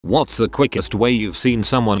What's the quickest way you've seen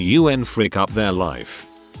someone frick up their life?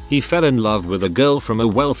 He fell in love with a girl from a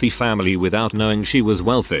wealthy family without knowing she was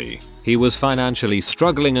wealthy. He was financially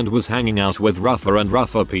struggling and was hanging out with rougher and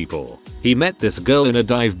rougher people. He met this girl in a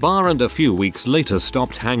dive bar and a few weeks later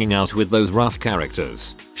stopped hanging out with those rough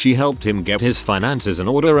characters. She helped him get his finances in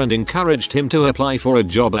order and encouraged him to apply for a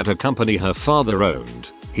job at a company her father owned.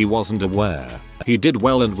 He wasn't aware. He did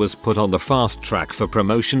well and was put on the fast track for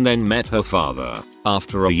promotion, then met her father.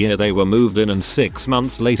 After a year they were moved in and 6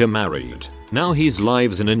 months later married. Now he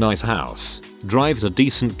lives in a nice house, drives a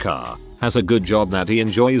decent car, has a good job that he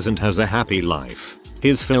enjoys and has a happy life.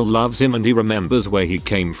 His Phil loves him and he remembers where he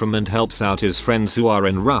came from and helps out his friends who are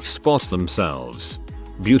in rough spots themselves.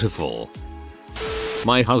 Beautiful.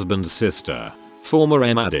 My husband's sister, former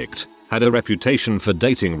M addict, had a reputation for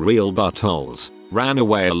dating real buttholes, ran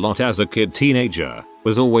away a lot as a teenager,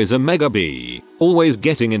 was always a mega B, always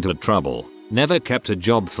getting into trouble, never kept a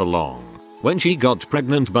job for long. When she got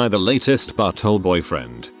pregnant by the latest butthole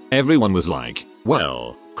boyfriend, everyone was like,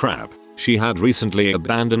 well, crap. She had recently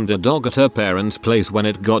abandoned a dog at her parents' place when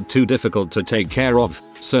it got too difficult to take care of,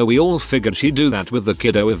 so we all figured she'd do that with the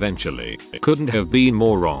kiddo eventually. Couldn't have been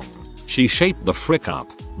more wrong. She shaped the frick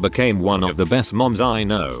up, became one of the best moms I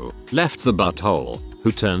know, left the butthole,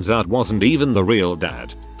 who turns out wasn't even the real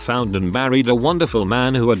dad, found and married a wonderful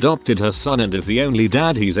man who adopted her son and is the only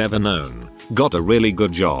dad he's ever known, got a really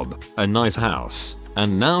good job, a nice house,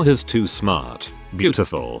 and now has 2 smart,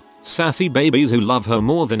 beautiful, sassy babies who love her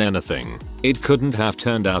more than anything. It couldn't have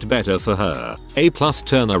turned out better for her. A+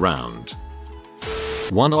 turnaround.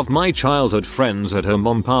 One of my childhood friends had her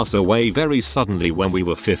mom pass away very suddenly when we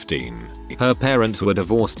were 15. Her parents were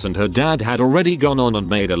divorced and her dad had already gone on and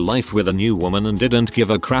made a life with a new woman and didn't give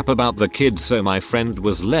a crap about the kids, so my friend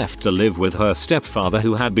was left to live with her stepfather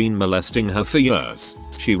who had been molesting her for years.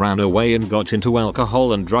 She ran away and got into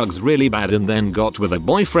alcohol and drugs really bad and then got with a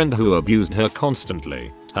boyfriend who abused her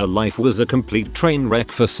constantly. Her life was a complete train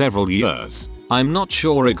wreck for several years. I'm not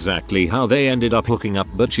sure exactly how they ended up hooking up,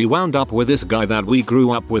 but she wound up with this guy that we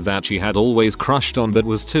grew up with that she had always crushed on but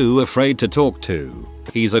was too afraid to talk to.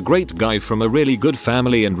 He's a great guy from a really good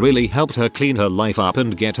family and really helped her clean her life up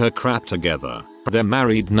and get her crap together. They're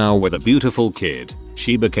married now with a beautiful kid.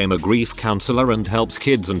 She became a grief counselor and helps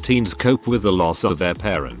kids and teens cope with the loss of their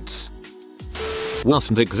parents.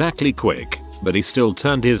 Wasn't exactly quick, but he still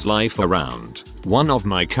turned his life around. One of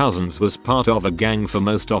my cousins was part of a gang for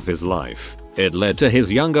most of his life. It led to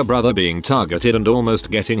his younger brother being targeted and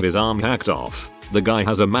almost getting his arm hacked off. The guy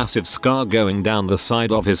has a massive scar going down the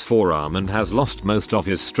side of his forearm and has lost most of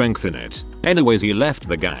his strength in it. Anyways, he left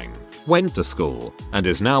the gang, went to school, and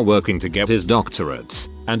is now working to get his doctorates,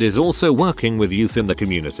 and is also working with youth in the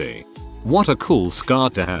community. What a cool scar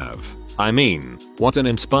to have. I mean, what an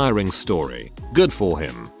inspiring story. Good for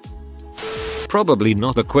him. Probably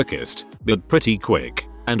not the quickest, but pretty quick,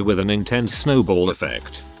 and with an intense snowball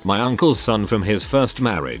effect. My uncle's son from his first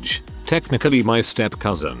marriage, technically my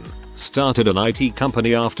step-cousin, started an IT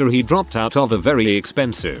company after he dropped out of a very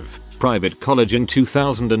expensive private college in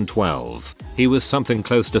 2012. He was something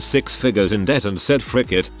close to 6 figures in debt and said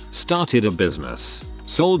frick it, started a business.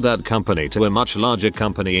 Sold that company to a much larger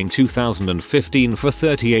company in 2015 for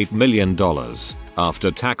 $38 million. After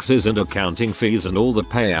taxes and accounting fees and all the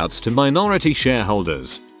payouts to minority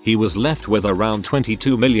shareholders, he was left with around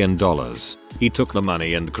 $22 million. He took the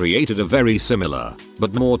money and created a very similar,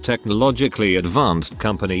 but more technologically advanced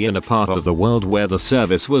company in a part of the world where the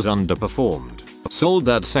service was underperformed. Sold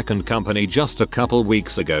that second company just a couple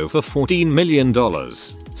weeks ago for $14 million.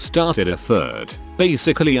 Started a third,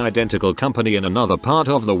 basically identical company in another part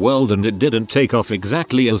of the world and it didn't take off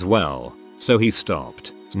exactly as well, so he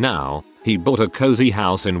stopped. Now, he bought a cozy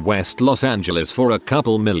house in West Los Angeles for a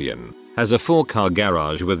couple million. Has a 4-car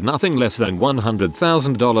garage with nothing less than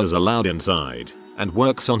 $100,000 allowed inside, and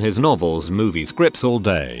works on his novels movie scripts all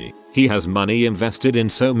day. He has money invested in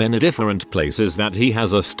so many different places that he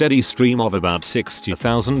has a steady stream of about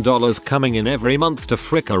 $60,000 coming in every month to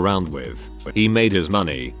frick around with. He made his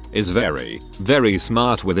money, is very, very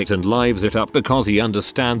smart with it and lives it up because he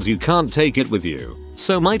understands you can't take it with you,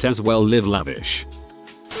 so might as well live lavish.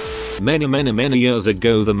 Many years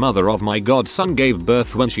ago, the mother of my godson gave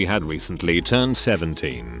birth when she had recently turned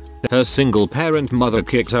 17. Her single parent mother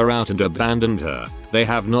kicked her out and abandoned her. They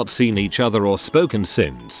have not seen each other or spoken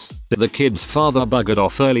since. The kid's father buggered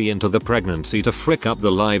off early into the pregnancy to frick up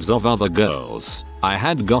the lives of other girls. I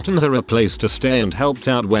had gotten her a place to stay and helped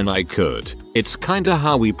out when I could. It's kinda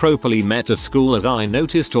how we properly met at school as I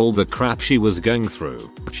noticed all the crap she was going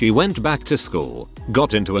through. She went back to school,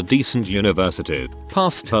 got into a decent university,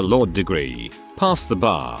 passed her law degree, passed the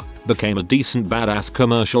bar, became a decent badass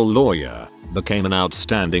commercial lawyer, became an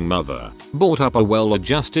outstanding mother, brought up a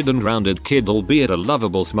well-adjusted and rounded kid, albeit a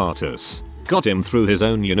lovable smartass, got him through his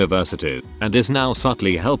own university, and is now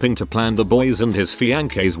subtly helping to plan the boys and his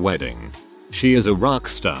fiance's wedding. She is a rock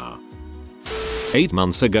star. 8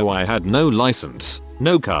 months ago I had no license,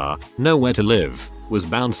 no car, nowhere to live, was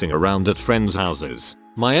bouncing around at friends' houses.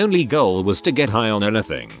 My only goal was to get high on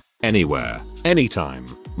anything, anywhere, anytime.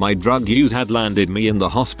 My drug use had landed me in the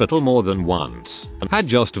hospital more than once. Had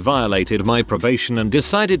just violated my probation and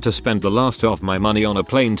decided to spend the last of my money on a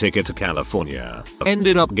plane ticket to California.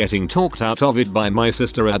 Ended up getting talked out of it by my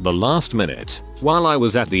sister at the last minute. While I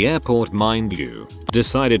was at the airport, mind you.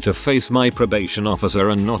 Decided to face my probation officer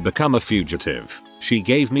and not become a fugitive. She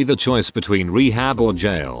gave me the choice between rehab or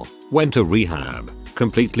jail. Went to rehab.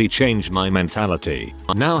 Completely changed my mentality.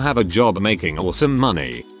 I now have a job making awesome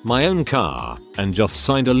money, my own car, and just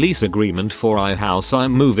signed a lease agreement for a house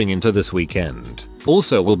I'm moving into this weekend.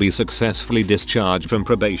 Also will be successfully discharged from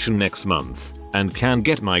probation next month, and can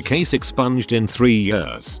get my case expunged in 3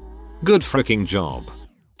 years. Good freaking job.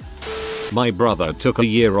 My brother took a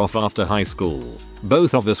year off after high school.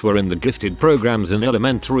 Both of us were in the gifted programs in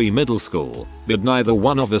elementary middle school, but neither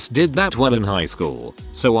one of us did that well in high school,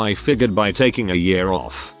 so I figured by taking a year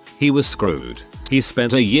off, he was screwed. He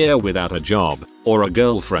spent a year without a job, or a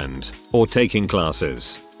girlfriend, or taking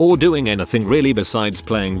classes, or doing anything really besides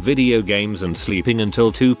playing video games and sleeping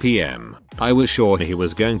until 2 PM. I was sure he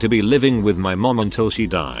was going to be living with my mom until she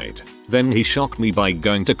died. Then he shocked me by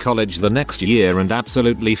going to college the next year and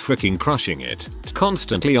absolutely freaking crushing it.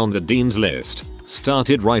 Constantly on the dean's list.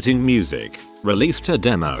 Started writing music. Released a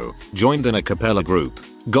demo. Joined an a cappella group.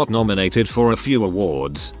 Got nominated for a few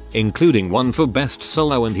awards, including one for best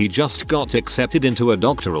solo, and he just got accepted into a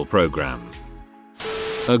doctoral program.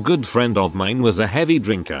 A good friend of mine was a heavy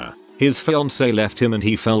drinker. His fiancée left him and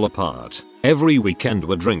he fell apart. Every weekend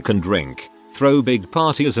would drink and drink, throw big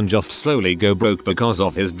parties and just slowly go broke because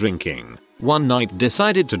of his drinking. One night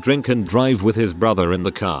decided to drink and drive with his brother in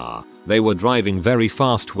the car. They were driving very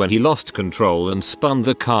fast when he lost control and spun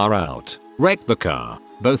the car out. Wrecked the car.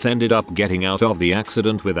 Both ended up getting out of the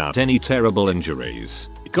accident without any terrible injuries.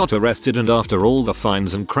 Got arrested, and after all the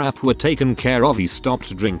fines and crap were taken care of, he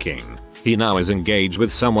stopped drinking. He now is engaged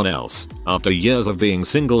with someone else, after years of being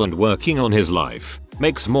single and working on his life.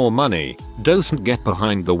 Makes more money, doesn't get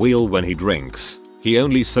behind the wheel when he drinks. He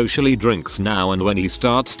only socially drinks now, and when he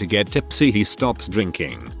starts to get tipsy he stops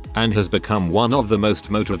drinking, and has become one of the most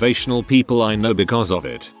motivational people I know because of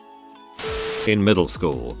it. In middle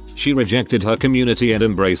school, she rejected her community and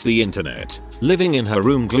embraced the internet, living in her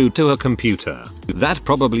room glued to her computer. That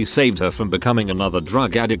probably saved her from becoming another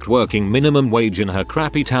drug addict working minimum wage in her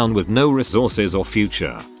crappy town with no resources or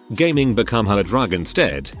future. Gaming became her drug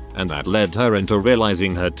instead, and that led her into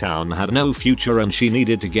realizing her town had no future and she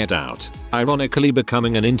needed to get out. Ironically,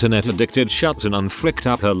 becoming an internet addicted shut and unfricked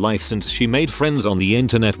up her life, since she made friends on the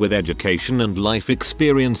internet with education and life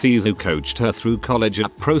experiences who coached her through college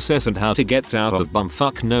app process and how to get out of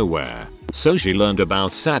bumfuck nowhere. So she learned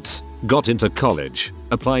about SATs, got into college,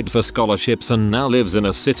 applied for scholarships, and now lives in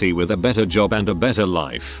a city with a better job and a better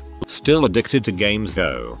life. Still addicted to games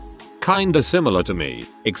though. Kinda similar to me,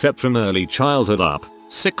 except from early childhood up.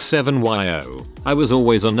 6'7" I was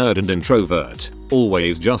always a nerd and introvert,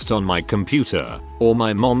 always just on my computer, or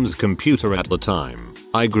my mom's computer at the time.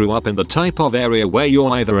 I grew up in the type of area where you're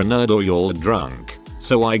either a nerd or you're drunk,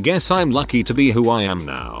 so I guess I'm lucky to be who I am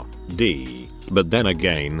now. But then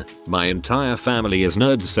again, my entire family is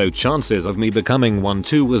nerds, so chances of me becoming one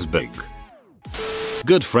too was big.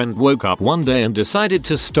 Good friend woke up one day and decided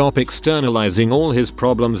to stop externalizing all his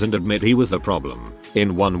problems and admit he was a problem.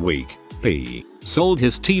 In 1 week, he sold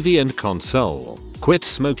his TV and console, quit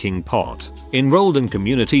smoking pot, enrolled in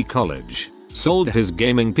community college, sold his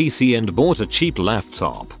gaming PC and bought a cheap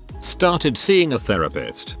laptop, started seeing a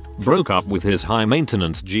therapist, broke up with his high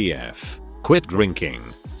maintenance GF, quit drinking,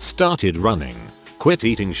 started running, quit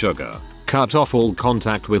eating sugar, cut off all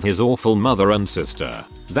contact with his awful mother and sister.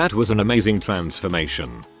 That was an amazing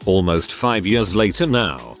transformation. Almost 5 years later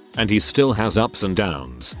now, and he still has ups and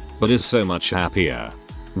downs, but is so much happier.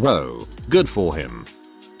 Whoa, good for him.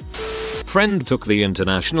 Friend took the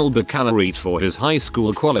International Baccalaureate for his high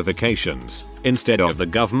school qualifications, instead of the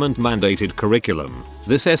government mandated curriculum.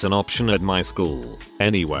 This is an option at my school.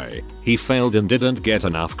 Anyway, he failed and didn't get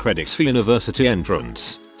enough credits for university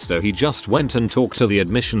entrance. So he just went and talked to the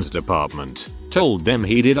admissions department, told them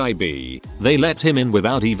he did IB. They let him in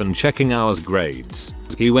without even checking our grades.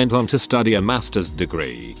 He went on to study a master's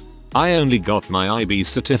degree. I only got my IB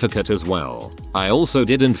certificate as well. I also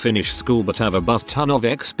didn't finish school but have a butt ton of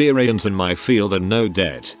experience in my field and no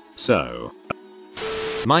debt. So,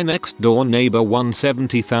 my next door neighbor won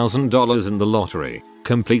 $70,000 in the lottery,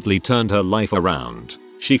 completely turned her life around.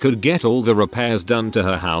 She could get all the repairs done to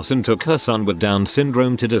her house and took her son with Down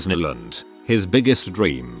syndrome to Disneyland, his biggest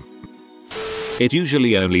dream. It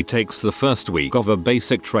usually only takes the first week of a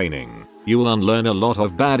basic training. You'll unlearn a lot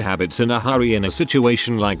of bad habits in a hurry in a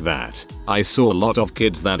situation like that. I saw a lot of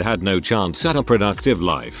kids that had no chance at a productive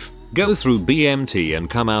life go through BMT and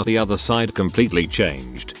come out the other side completely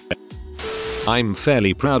changed. I'm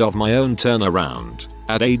fairly proud of my own turnaround.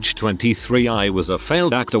 At age 23 I was a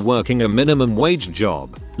failed actor working a minimum wage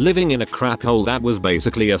job, living in a crap hole that was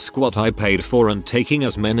basically a squat I paid for and taking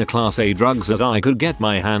as many class A drugs as I could get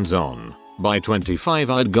my hands on. By 25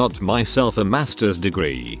 I'd got myself a master's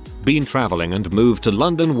degree, been traveling and moved to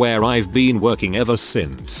London where I've been working ever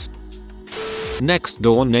since. Next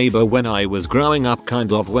door neighbor when I was growing up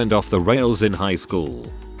kind of went off the rails in high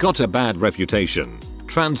school. Got a bad reputation.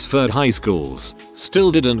 Transferred high schools.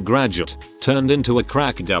 Still didn't graduate. Turned into a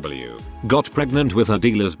crack W. Got pregnant with a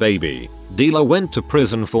dealer's baby. Dealer went to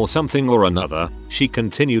prison for something or another. She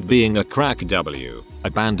continued being a crack W.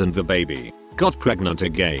 Abandoned the baby. Got pregnant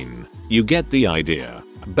again. You get the idea.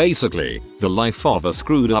 Basically, the life of a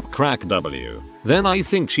screwed up crack W. Then I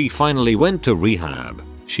think she finally went to rehab.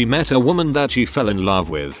 She met a woman that she fell in love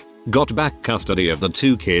with, got back custody of the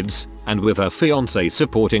 2 kids, and with her fiance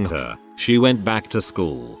supporting her, she went back to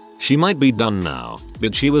school. She might be done now,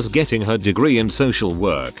 but she was getting her degree in social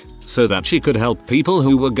work, so that she could help people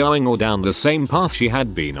who were going or down the same path she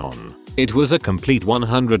had been on. It was a complete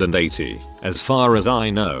 180. As far as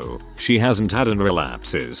I know, she hasn't had any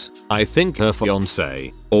relapses. I think her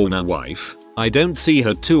fiance, or now wife, I don't see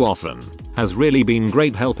her too often, has really been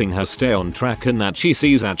great helping her stay on track, and that she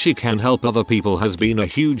sees that she can help other people has been a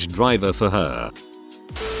huge driver for her.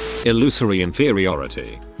 Illusory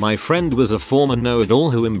inferiority. My friend was a former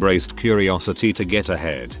know-it-all who embraced curiosity to get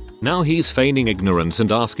ahead. Now he's feigning ignorance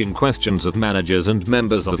and asking questions of managers and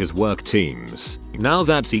members of his work teams. Now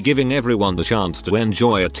that's he giving everyone the chance to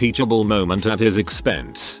enjoy a teachable moment at his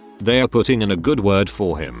expense. They are putting in a good word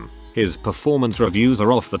for him. His performance reviews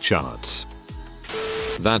are off the charts.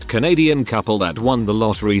 That Canadian couple that won the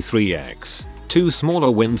lottery 3x. 2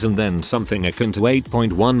 smaller wins and then something akin to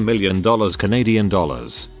 $8.1 million Canadian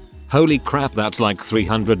dollars. Holy crap, that's like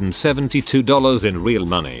 $372 in real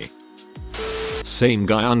money. Same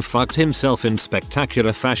guy unfucked himself in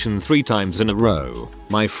spectacular fashion 3 times in a row.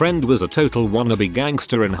 My friend was a total wannabe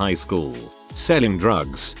gangster in high school. Selling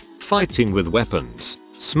drugs, fighting with weapons,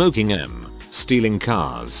 smoking M, stealing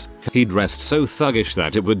cars. He dressed so thuggish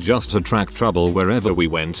that it would just attract trouble wherever we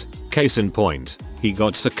went. Case in point, he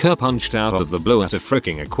got sucker punched out of the blue at a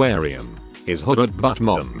freaking aquarium. His hooded butt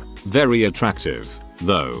mom, very attractive,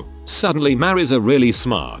 though, suddenly marries a really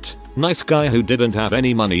smart, nice guy who didn't have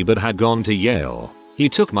any money but had gone to Yale. He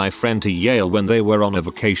took my friend to Yale when they were on a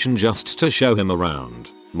vacation just to show him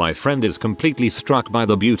around. My friend is completely struck by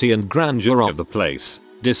the beauty and grandeur of the place.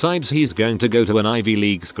 Decides he's going to go to an Ivy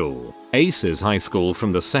League school, aces high school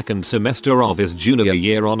from the 2nd semester of his junior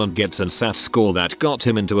year on, and gets an SAT score that got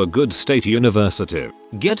him into a good state university.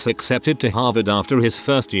 Gets accepted to Harvard after his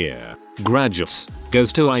first year. Graduates,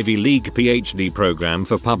 goes to Ivy League PhD program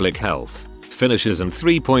for public health. Finishes in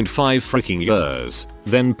 3.5 freaking years,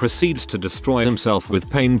 then proceeds to destroy himself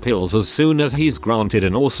with pain pills as soon as he's granted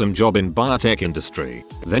an awesome job in biotech industry.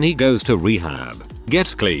 Then he goes to rehab,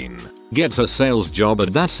 gets clean, gets a sales job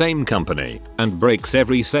at that same company, and breaks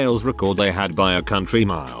every sales record they had by a country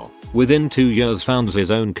mile. Within 2 years founds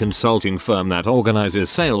his own consulting firm that organizes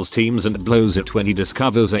sales teams and blows it when he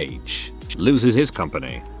discovers H. Loses his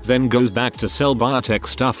company, then goes back to sell biotech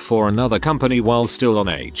stuff for another company while still on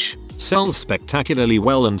H. Sells spectacularly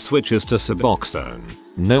well and switches to Suboxone.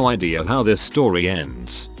 No idea how this story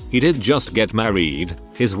ends. He did just get married.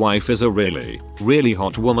 His wife is a really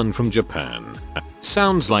hot woman from Japan.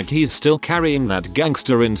 Sounds like he's still carrying that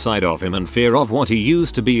gangster inside of him, and fear of what he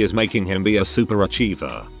used to be is making him be a super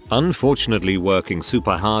achiever. Unfortunately, working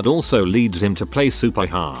super hard also leads him to play super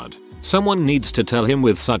hard. Someone needs to tell him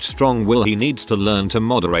with such strong will he needs to learn to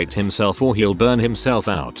moderate himself or he'll burn himself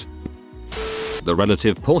out. The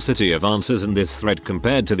relative paucity of answers in this thread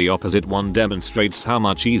compared to the opposite one demonstrates how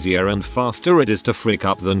much easier and faster it is to freak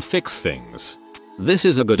up than fix things. This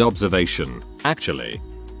is a good observation, actually.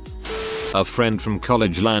 A friend from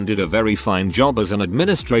college landed a very fine job as an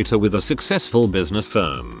administrator with a successful business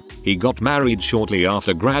firm. He got married shortly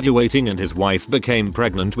after graduating and his wife became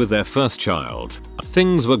pregnant with their first child.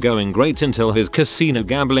 Things were going great until his casino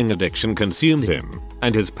gambling addiction consumed him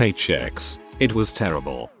and his paychecks. It was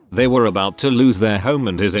terrible. They were about to lose their home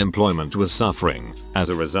and his employment was suffering. As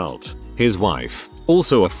a result, his wife,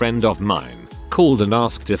 Also, a friend of mine called and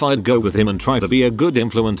asked if I'd go with him and try to be a good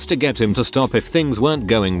influence to get him to stop if things weren't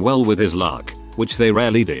going well with his luck, which they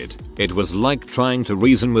rarely did. It was like trying to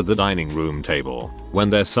reason with the dining room table. When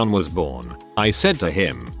their son was born, I said to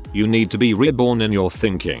him, "You need to be reborn in your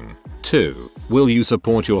thinking." 2. Will you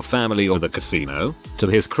support your family or the casino? To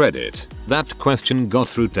his credit, that question got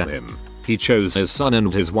through to him. He chose his son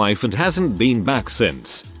and his wife and hasn't been back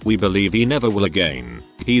since. We believe he never will again.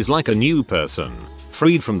 He's like a new person,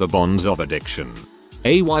 freed from the bonds of addiction.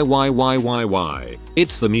 AYYYYY.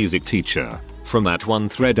 It's the music teacher. From that one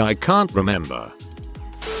thread I can't remember.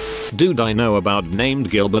 Dude I know about named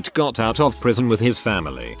Gilbert got out of prison with his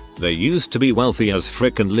family. They used to be wealthy as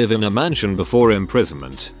frick and live in a mansion before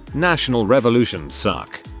imprisonment. National revolutions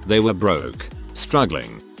suck. They were broke,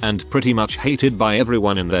 struggling, and pretty much hated by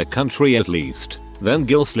everyone in their country at least. Then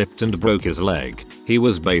Gil slipped and broke his leg. He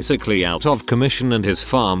was basically out of commission and his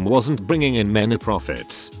farm wasn't bringing in many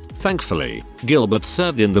profits. Thankfully, Gilbert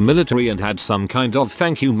served in the military and had some kind of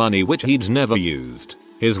thank you money which he'd never used.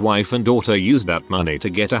 His wife and daughter used that money to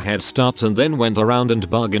get a head start and then went around and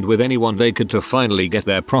bargained with anyone they could to finally get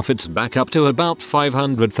their profits back up to about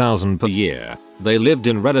 $500,000 per year. They lived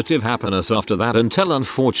in relative happiness after that until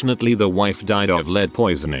unfortunately the wife died of lead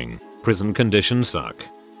poisoning. Prison conditions suck.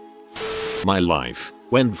 My life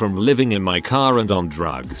went from living in my car and on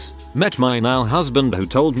drugs. Met my now husband who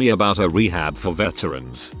told me about a rehab for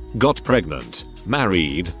veterans. Got pregnant.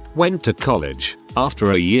 Married. Went to college.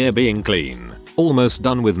 After a year being clean. Almost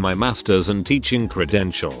done with my master's and teaching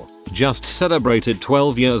credential. Just celebrated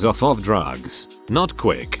 12 years off of drugs. Not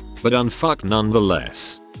quick, but unfucked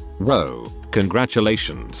nonetheless. Whoa,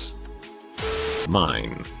 congratulations.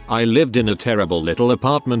 Mine. I lived in a terrible little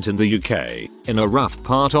apartment in the UK, in a rough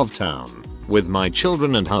part of town, with my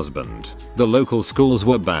children and husband. The local schools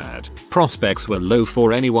were bad, prospects were low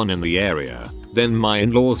for anyone in the area. Then my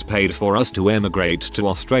in-laws paid for us to emigrate to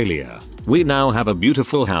Australia. We now have a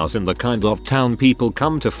beautiful house in the kind of town people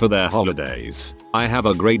come to for their holidays. I have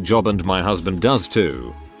a great job and my husband does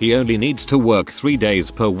too. He only needs to work 3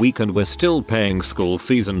 days per week and we're still paying school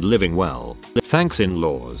fees and living well. Thanks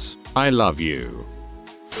in-laws. I love you.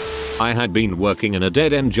 I had been working in a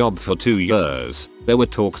dead-end job for 2 years. There were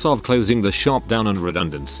talks of closing the shop down and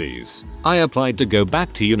redundancies. I applied to go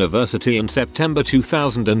back to university in September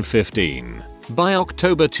 2015. By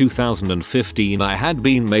October 2015 I had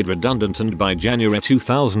been made redundant and by January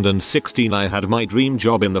 2016 I had my dream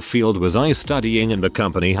job in the field was I studying and the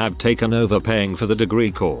company had taken over paying for the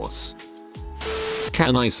degree course.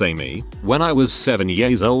 Can I say me? When I was 7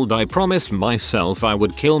 years old I promised myself I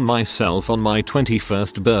would kill myself on my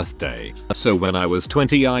 21st birthday. So when I was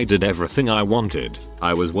 20 I did everything I wanted.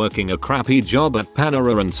 I was working a crappy job at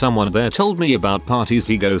Panera and someone there told me about parties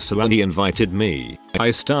he goes to and he invited me.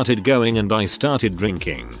 I started going and I started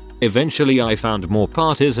drinking. Eventually I found more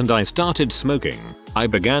parties and I started smoking. I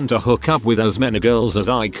began to hook up with as many girls as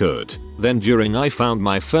I could. Then during I found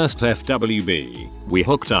my first FWB. We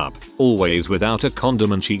hooked up, always without a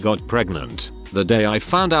condom and she got pregnant. The day I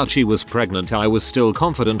found out she was pregnant I was still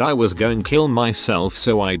confident I was going to kill myself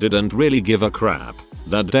so I didn't really give a crap.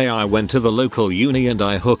 That day I went to the local uni and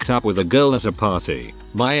I hooked up with a girl at a party.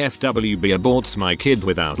 My FWB aborts my kid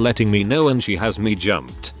without letting me know and she has me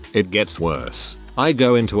jumped. It gets worse. I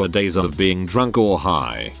go into a daze of being drunk or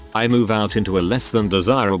high. I move out into a less than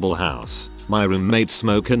desirable house. My roommates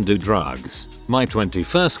smoke and do drugs. My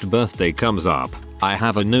 21st birthday comes up. I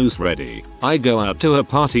have a noose ready. I go out to a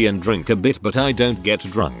party and drink a bit but I don't get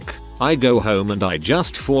drunk. I go home and I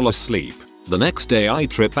just fall asleep. The next day I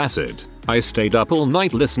trip acid. I stayed up all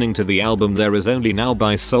night listening to the album There Is Only Now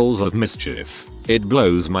by Souls of Mischief. It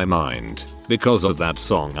blows my mind. Because of that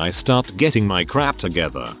song I start getting my crap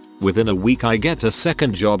together. Within a week I get a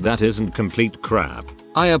second job that isn't complete crap.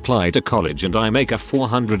 I apply to college and I make a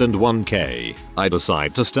 $401k. I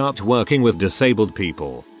decide to start working with disabled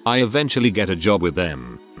people. I eventually get a job with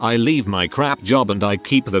them. I leave my crap job and I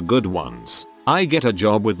keep the good ones. I get a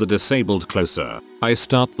job with the disabled closer. I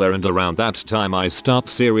start there and around that time I start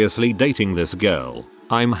seriously dating this girl.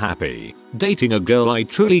 I'm happy. Dating a girl I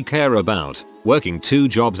truly care about. Working 2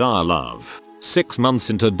 jobs I love. 6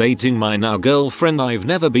 months into dating my now girlfriend I've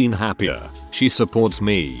never been happier. She supports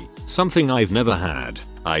me. Something I've never had.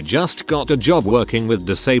 I just got a job working with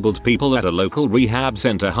disabled people at a local rehab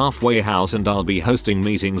center halfway house and I'll be hosting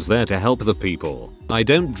meetings there to help the people. I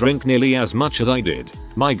don't drink nearly as much as I did.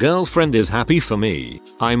 My girlfriend is happy for me.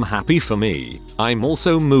 I'm happy for me. I'm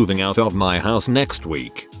also moving out of my house next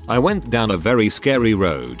week. I went down a very scary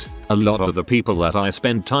road. A lot of the people that I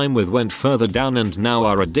spent time with went further down and now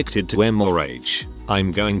are addicted to MRH.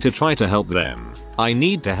 I'm going to try to help them. I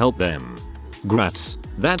need to help them. Grats,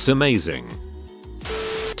 that's amazing.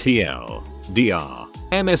 TL. DR.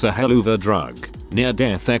 MS a hell of a drug. Near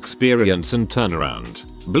death experience and turnaround.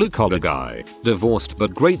 Blue collar guy. Divorced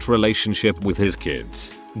but great relationship with his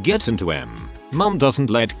kids. Gets into M. Mum doesn't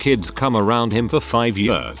let kids come around him for 5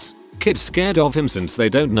 years. Kids scared of him since they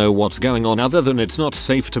don't know what's going on other than it's not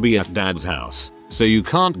safe to be at dad's house. So you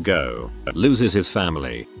can't go. Loses his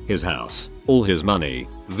family, his house, all his money,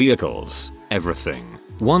 vehicles, everything.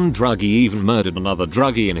 One druggie even murdered another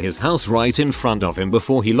druggie in his house right in front of him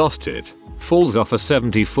before he lost it. Falls off a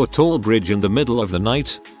 70-foot tall bridge in the middle of the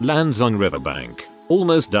night, lands on riverbank,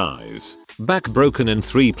 almost dies. Back broken in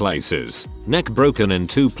 3 places, neck broken in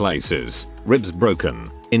 2 places, ribs broken,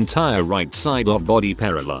 entire right side of body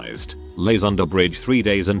paralyzed. Lays under bridge 3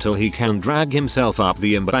 days until he can drag himself up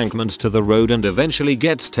the embankment to the road and eventually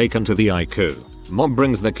gets taken to the ICU. Mom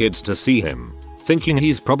brings the kids to see him, thinking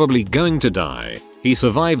he's probably going to die. He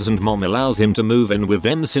survives and mom allows him to move in with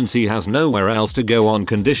them since he has nowhere else to go on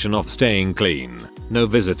condition of staying clean, no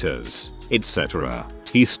visitors, etc.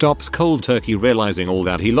 He stops cold turkey realizing all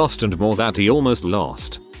that he lost and more that he almost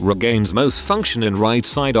lost. Regains most function in right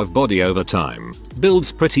side of body over time.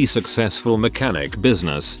 Builds pretty successful mechanic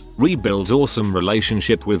business. Rebuilds awesome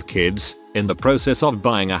relationship with kids. In the process of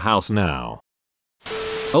buying a house now.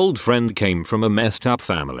 Old friend came from a messed up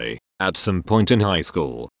family. At some point in high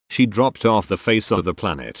school, she dropped off the face of the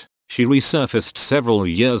planet. She resurfaced several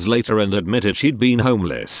years later and admitted she'd been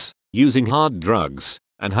homeless, using hard drugs,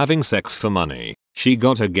 and having sex for money. She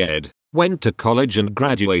got a GED, went to college and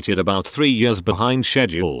graduated about 3 years behind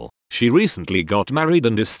schedule. She recently got married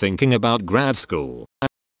and is thinking about grad school.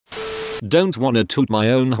 Don't wanna toot my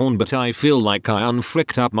own horn, but I feel like I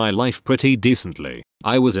unfricked up my life pretty decently.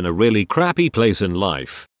 I was in a really crappy place in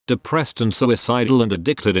life, depressed and suicidal and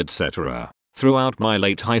addicted, etc. throughout my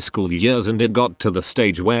late high school years, and it got to the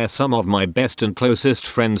stage where some of my best and closest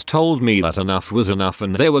friends told me that enough was enough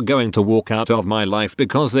and they were going to walk out of my life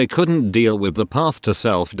because they couldn't deal with the path to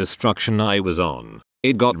self-destruction I was on.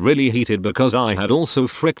 It got really heated because I had also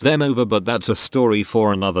fricked them over, but that's a story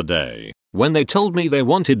for another day. When they told me they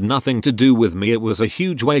wanted nothing to do with me, it was a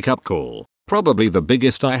huge wake-up call. Probably the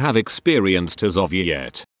biggest I have experienced as of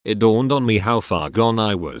yet. It dawned on me how far gone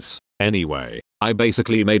I was. Anyway, I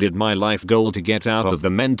basically made it my life goal to get out of the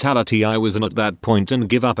mentality I was in at that point and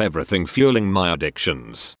give up everything fueling my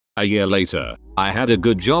addictions. A year later, I had a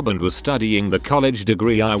good job and was studying the college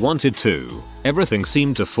degree I wanted to. Everything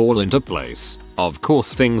seemed to fall into place. Of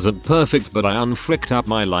course things aren't perfect, but I unfricked up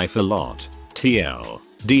my life a lot. TL.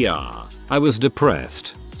 DR. I was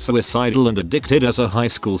depressed, suicidal and addicted as a high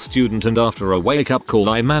school student, and after a wake-up call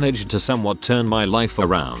I managed to somewhat turn my life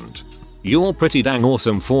around. You're pretty dang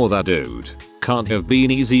awesome for that, dude. Can't have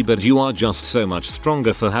been easy, but you are just so much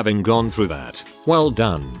stronger for having gone through that. Well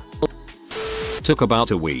done. Took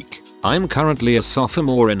about a week. I'm currently a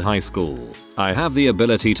sophomore in high school. I have the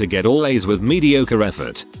ability to get all A's with mediocre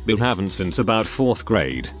effort, but haven't since about 4th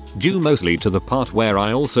grade, due mostly to the part where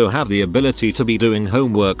I also have the ability to be doing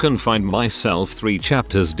homework and find myself 3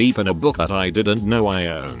 chapters deep in a book that I didn't know I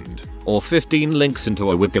owned. Or 15 links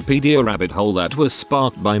into a Wikipedia rabbit hole that was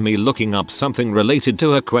sparked by me looking up something related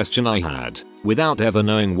to a question I had, without ever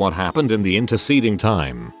knowing what happened in the interceding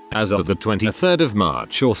time. As of the 23rd of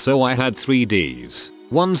March or so, I had 3 Ds,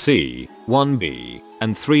 1 C, 1 B,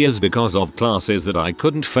 and 3 A's because of classes that I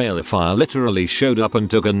couldn't fail if I literally showed up and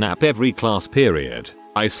took a nap every class period.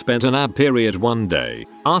 I spent a nap period one day,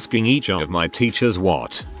 asking each of my teachers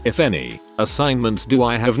what, if any, assignments do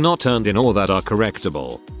I have not turned in or that are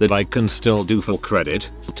correctable, that I can still do for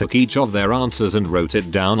credit, took each of their answers and wrote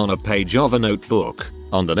it down on a page of a notebook.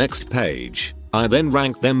 On the next page, I then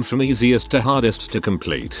ranked them from easiest to hardest to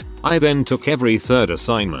complete. I then took every third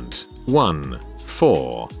assignment, 1,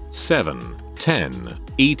 4, 7, 10,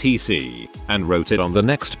 etc., and wrote it on the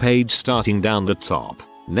next page starting down the top.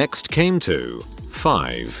 Next came 2,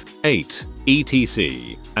 5, 8,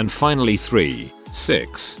 etc., and finally 3,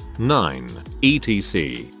 6, 9,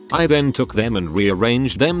 etc. I then took them and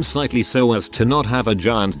rearranged them slightly so as to not have a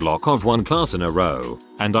giant block of one class in a row,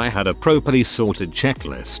 and I had a properly sorted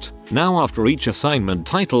checklist. Now after each assignment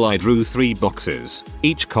title I drew 3 boxes,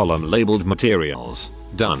 each column labeled materials,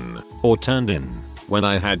 done, or turned in. When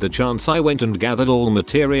I had the chance I went and gathered all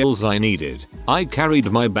materials I needed. I carried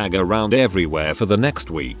my bag around everywhere for the next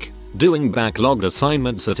week, doing backlogged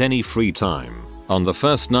assignments at any free time. On the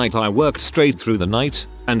first night I worked straight through the night,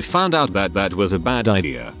 and found out that that was a bad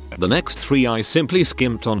idea. The next 3 I simply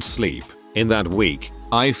skimped on sleep. In that week,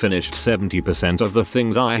 I finished 70% of the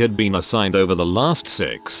things I had been assigned over the last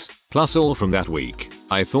 6, plus all from that week.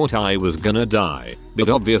 I thought I was gonna die, but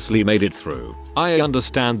obviously made it through. I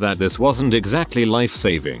understand that this wasn't exactly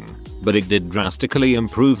life-saving, but it did drastically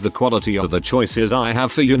improve the quality of the choices I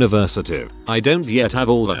have for university. I don't yet have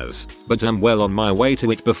all those, but I'm well on my way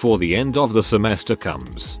to it before the end of the semester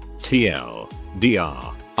comes.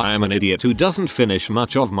 TLDR. I am an idiot who doesn't finish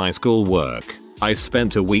much of my schoolwork. I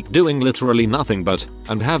spent a week doing literally nothing but,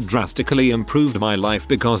 and have drastically improved my life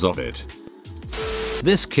because of it.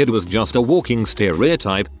 This kid was just a walking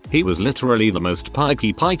stereotype. He was literally the most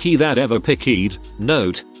pikey that ever pickied.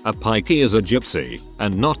 Note, a pikey is a gypsy,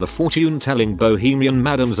 and not the fortune-telling bohemian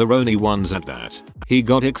Madame Zeroni ones at that. He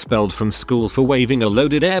got expelled from school for waving a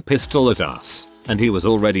loaded air pistol at us, and he was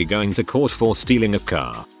already going to court for stealing a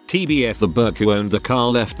car. TBF the Burke who owned the car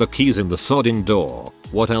left the keys in the sodding door.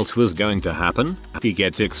 What else was going to happen? He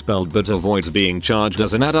gets expelled but avoids being charged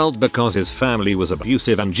as an adult because his family was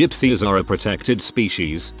abusive and gypsies are a protected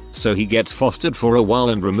species, so he gets fostered for a while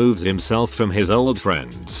and removes himself from his old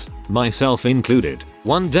friends, myself included.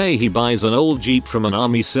 One day he buys an old Jeep from an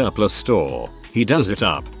army surplus store. He does it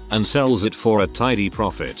up and sells it for a tidy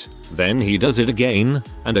profit. Then he does it again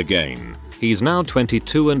and again. He's now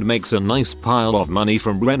 22 and makes a nice pile of money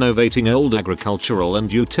from renovating old agricultural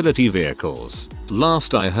and utility vehicles.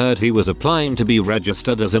 Last I heard he was applying to be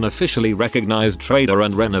registered as an officially recognized trader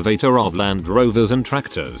and renovator of Land Rovers and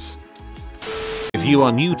tractors. If you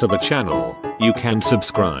are new to the channel, you can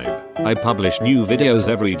subscribe. I publish new videos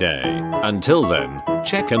every day. Until then,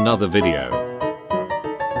 check another video.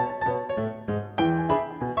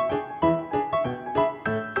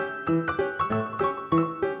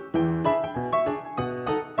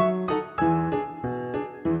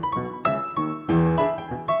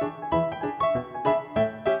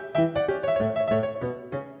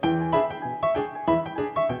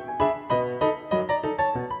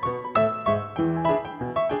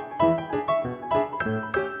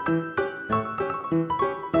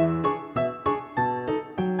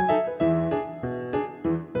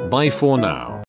 Bye for now.